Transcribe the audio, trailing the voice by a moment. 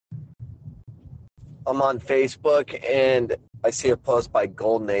I'm on Facebook and I see a post by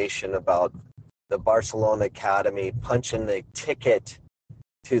Gold Nation about the Barcelona Academy punching the ticket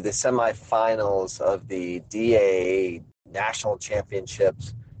to the semifinals of the DA National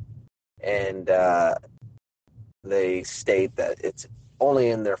Championships. And they state that it's only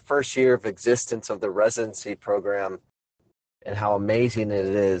in their first year of existence of the residency program and how amazing it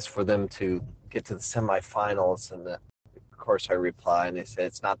is for them to get to the semifinals. And of course, I reply and they say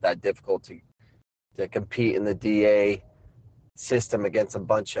it's not that difficult to compete in the DA system against a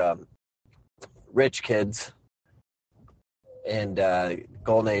bunch of rich kids. And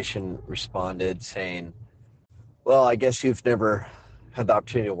Gold Nation responded saying, well, I guess you've never had the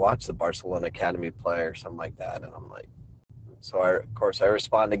opportunity to watch the Barcelona Academy play or something like that. And I'm like, so I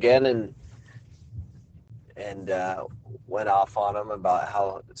respond again and went off on them about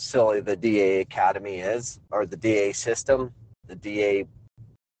how silly the DA Academy is, or the DA system, the DA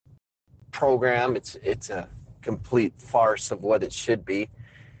program. It's a complete farce of what it should be,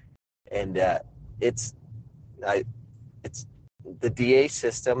 and it's the DA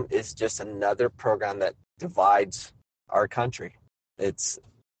system is just another program that divides our country. It's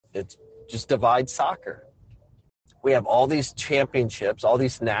just divides soccer. We have all these championships, all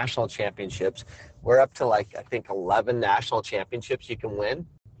these national championships. We're up to I think 11 national championships you can win,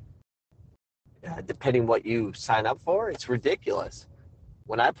 depending what you sign up for. It's ridiculous.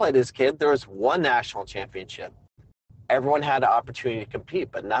 When I played as a kid, there was one national championship. Everyone had an opportunity to compete,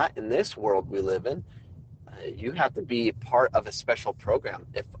 but not in this world we live in. You have to be part of a special program.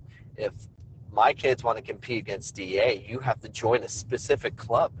 If my kids want to compete against DA, you have to join a specific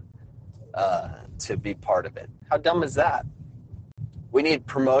club to be part of it. How dumb is that? We need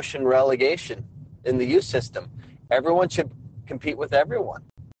promotion relegation in the youth system. Everyone should compete with everyone.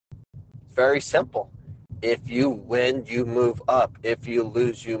 Very simple. If you win, you move up. If you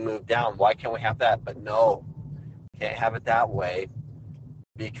lose, you move down. Why can't we have that? But no, can't have it that way,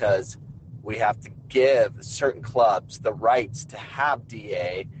 because we have to give certain clubs the rights to have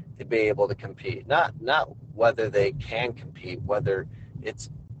DA to be able to compete. Not whether they can compete, whether it's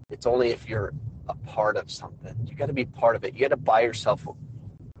only if you're a part of something. You got to be part of it. You got to buy yourself,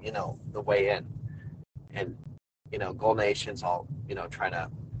 the way in. And, Gold Nation's all, trying to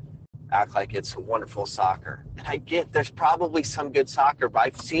act like it's wonderful soccer. And I get there's probably some good soccer, but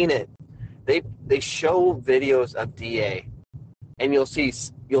I've seen it. They show videos of DA, and you'll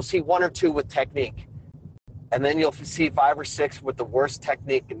see one or two with technique, and then you'll see 5 or 6 with the worst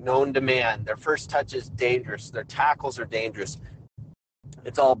technique known to man. Their first touch is dangerous. Their tackles are dangerous.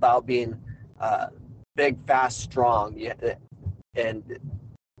 It's all about being big, fast, strong, and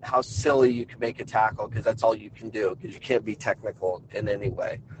how silly you can make a tackle, because that's all you can do, because you can't be technical in any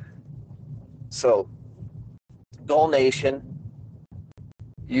way. So, Gold Nation,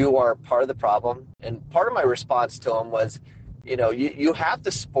 you are part of the problem. And part of my response to him was, you have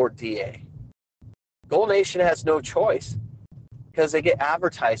to support DA. Gold Nation has no choice, because they get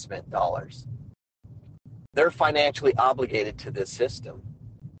advertisement dollars. They're financially obligated to this system.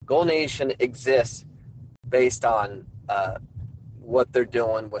 Gold Nation exists based on what they're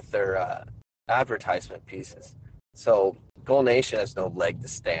doing with their advertisement pieces. So Gold Nation has no leg to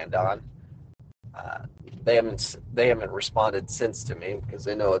stand on. They haven't responded since to me, because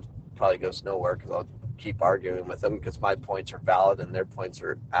they know it probably goes nowhere, because I'll keep arguing with them, because my points are valid and their points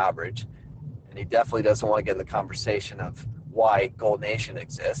are average. And he definitely doesn't want to get in the conversation of why Gold Nation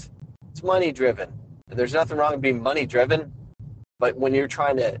exists. It's money driven. And there's nothing wrong with being money driven, but when you're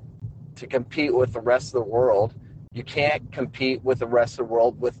trying to compete with the rest of the world, you can't compete with the rest of the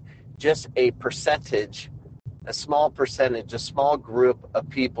world with just a percentage, a small percentage, a small group of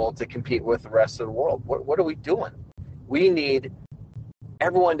people to compete with the rest of the world. What are we doing? We need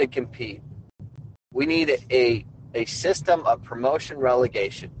everyone to compete. We need a system of promotion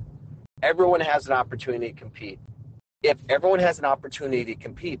relegation. Everyone has an opportunity to compete. If everyone has an opportunity to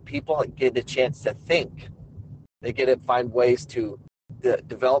compete, people get a chance to think. They get to find ways to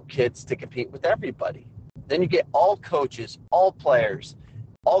develop kids to compete with everybody. Then you get all coaches, all players,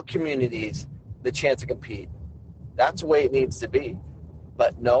 all communities the chance to compete. That's the way it needs to be.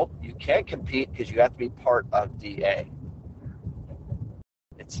 But no, you can't compete because you have to be part of DA.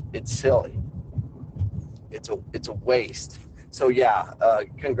 It's silly. It's a waste. So yeah,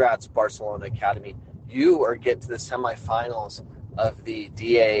 congrats Barcelona Academy. You are getting to the semifinals of the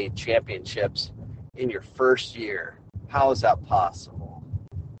DA championships in your first year. How is that possible?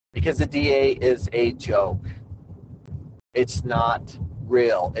 Because the DA is a joke. It's not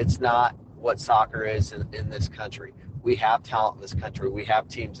real. It's not what soccer is in this country. We have talent in this country. We have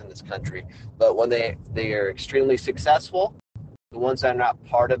teams in this country. But when they are extremely successful, the ones that are not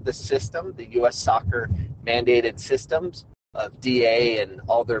part of the system, the U.S. soccer mandated systems of DA and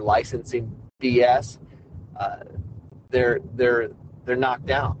all their licensing BS, uh, they're knocked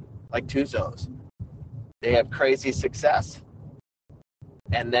down like Tuzos. They have crazy success,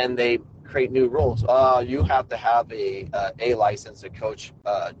 and then they create new rules. You have to have a license to coach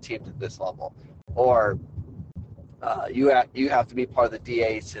teams at this level, or you have to be part of the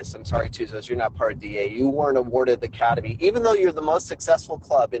DA system. Sorry, Tuzos, you're not part of DA. You weren't awarded the academy, even though you're the most successful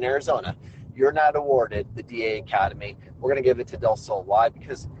club in Arizona. You're not awarded the DA academy. We're going to give it to Del Sol. Why?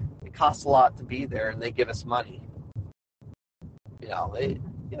 Because it costs a lot to be there, and they give us money.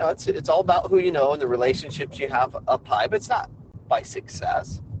 It's all about who you know and the relationships you have up high, but it's not by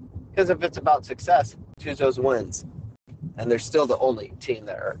success. Because if it's about success, Tuzos wins, and they're still the only team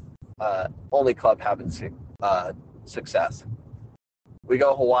there, only club having success. We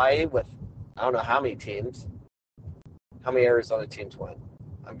go Hawaii with I don't know how many teams. How many Arizona teams went?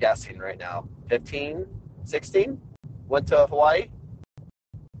 I'm guessing right now. 15, 16 went to Hawaii.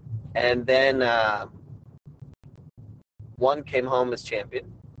 And then one came home as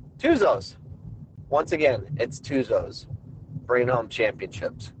champion. Tuzos. Once again, it's Tuzos bringing home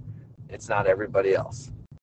championships. It's not everybody else.